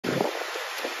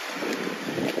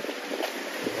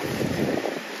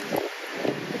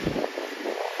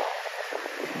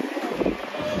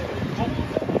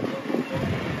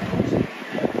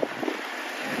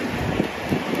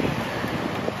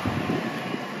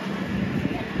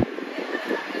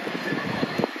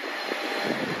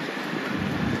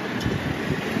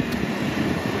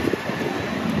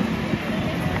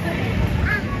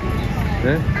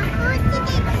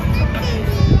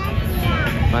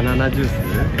バナナジュース。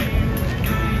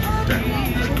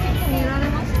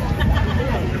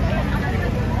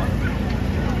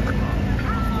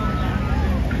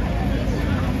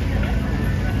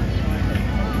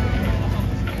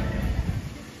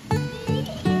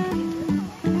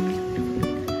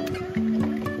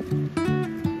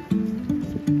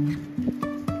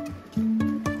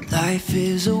Life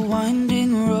is a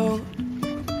winding road,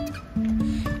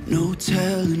 no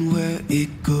telling where it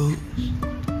goes.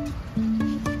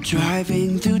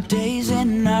 Driving through days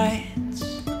and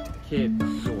nights,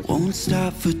 won't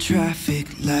stop for traffic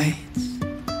lights.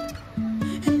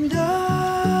 And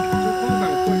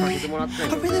I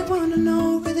really wanna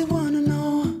know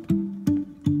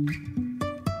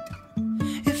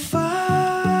if I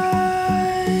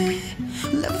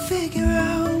will ever figure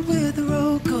out where the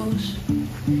road goes.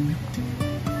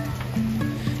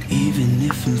 Even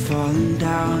if I'm falling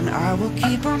down, I will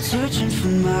keep on searching for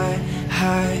my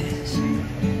highs.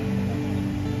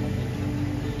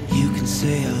 You can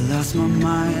say I lost my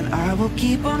mind, I will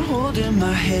keep on holding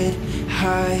my head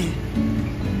high.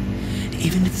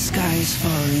 Even if the sky is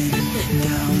falling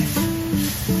down.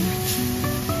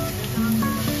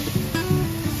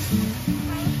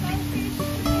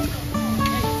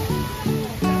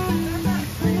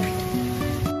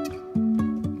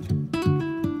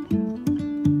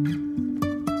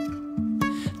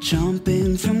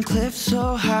 Jumping from cliffs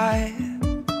so high,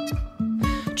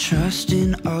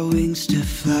 trusting our wings to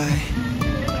fly.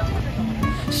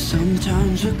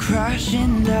 Sometimes we're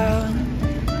crashing down,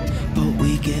 but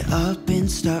we get up and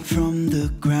start from the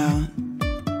ground.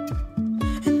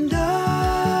 And I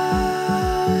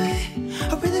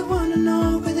really wanna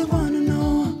know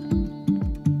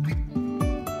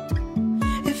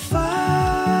if I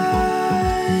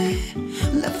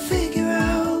will ever figure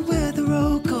out where the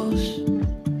road goes.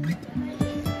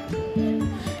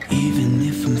 Even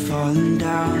if I'm falling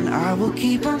down, I will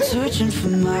keep on searching for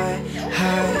my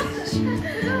highs.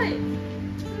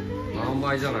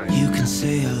 You can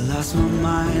say I lost my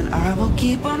mind, I will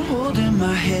keep on holding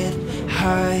my head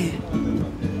high.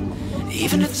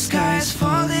 Even if the sky is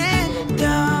falling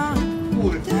down,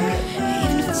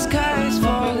 even if the sky is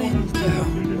falling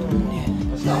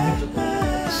down,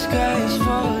 the sky is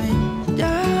falling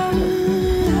down.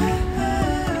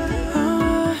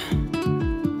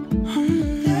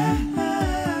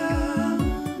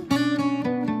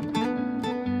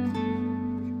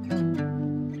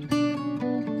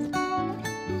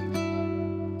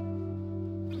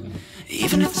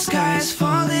 Even if the sky is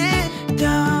falling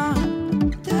down,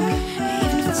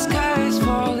 even if the sky is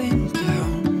falling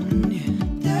down,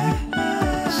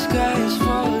 the sky is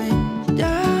falling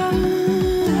down.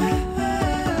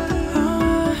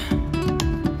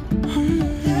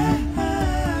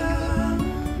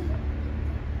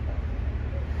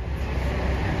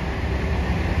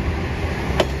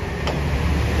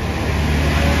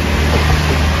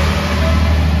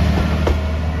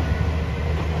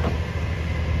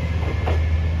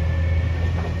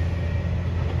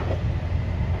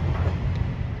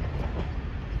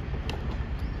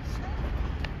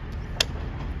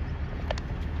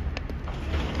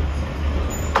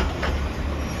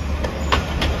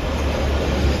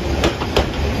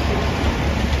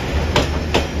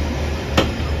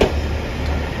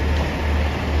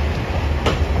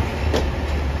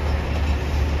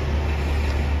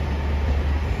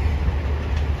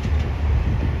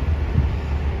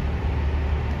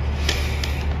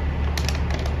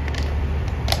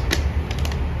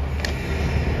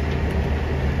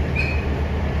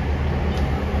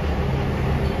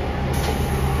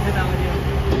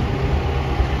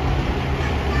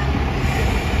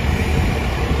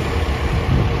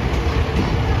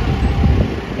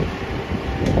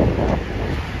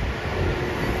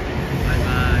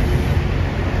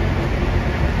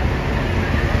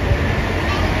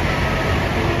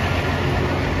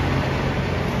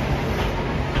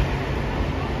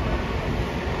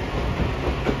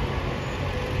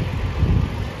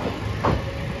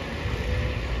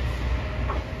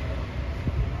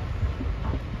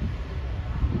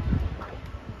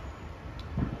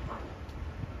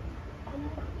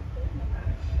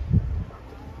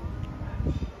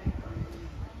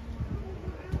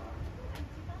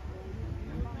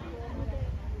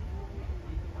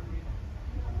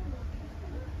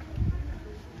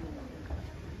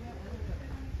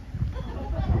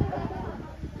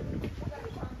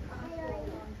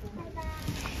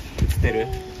ってる？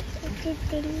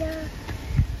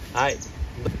はい、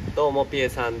どうもピエ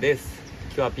さんです。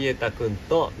今日はピエタくん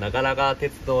と長良川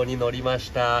鉄道に乗りま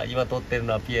した。今撮ってる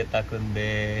のはピエタくん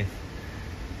です。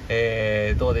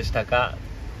どうでしたか？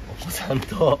お子さん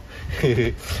と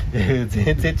全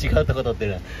然違うとこ撮って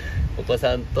るな。お子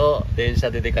さんと電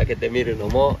車で出かけてみるの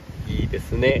もいいで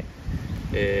すね。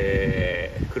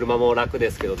車も楽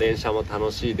ですけど電車も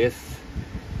楽しいです。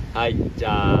はい、じ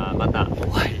ゃあまた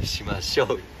お会いしましょ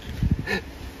う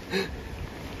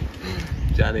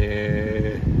じゃあ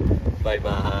ね、バイ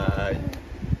バーイ。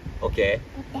 OK？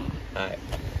 はい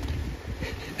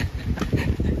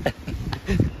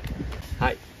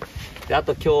はい。で、あ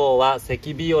と今日は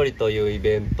関日和というイ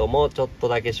ベントもちょっと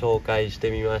だけ紹介し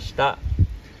てみました。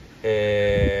ピ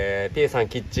エさん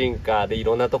キッチンカーでい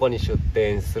ろんなとこに出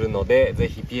店するので、ぜ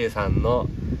ひピエさんの、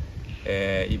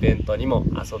イベントにも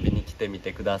遊びに来てみ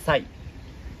てください。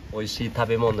美味しい食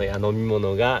べ物や飲み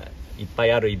物がいっぱ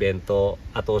いあるイベント、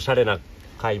あとおしゃれな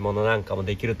買い物なんかも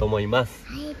できると思います。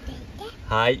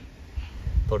はい、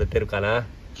撮れてるかな？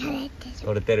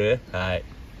撮れてる？はい。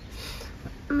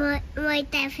もう一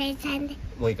回ピエさんで。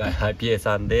もう一回、はい、ピエ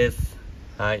さんです。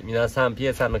はい、皆さんピ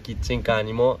エさんのキッチンカー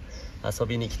にも遊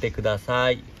びに来てくだ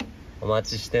さい。お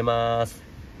待ちしてます。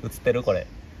映ってる？これ。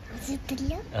映ってる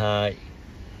よ。はい。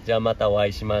じゃあまたお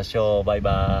会いしましょう。バイ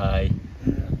バーイ。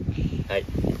はい。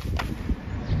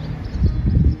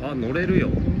あ、乗れるよ。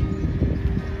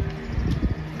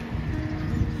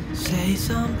Say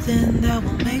something that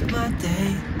will make my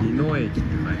day. 二野駅って書い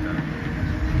てある。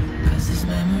Cause these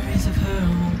memories of her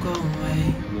won't go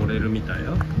away. 乗れるみたい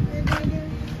よ。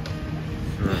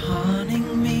They're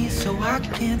haunting me so I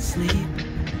can't sleep.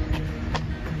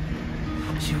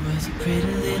 She was a pretty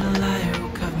little liar who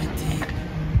cut me deep.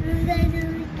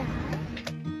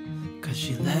 Cause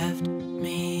she left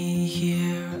me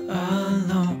here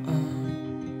alone.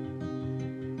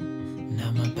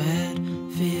 Now my bed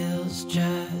feels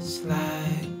just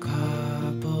like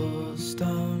cobblestone.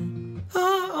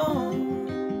 Oh,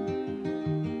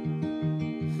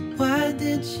 why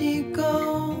did she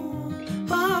go?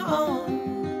 Oh,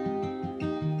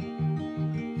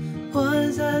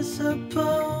 was I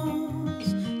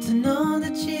supposed to know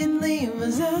that she'd leave?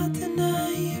 Was I too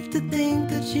naive to think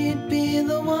that she'd be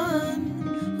the one?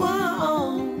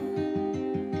 Whoa,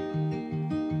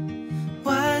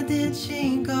 why did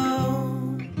she go?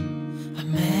 I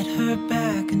met her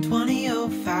back in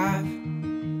 2005.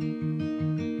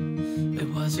 It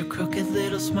was her crooked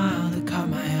little smile that caught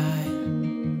my eye.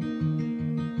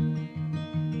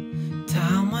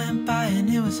 Time went by and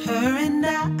it was her and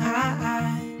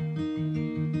I.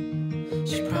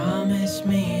 She promised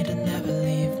me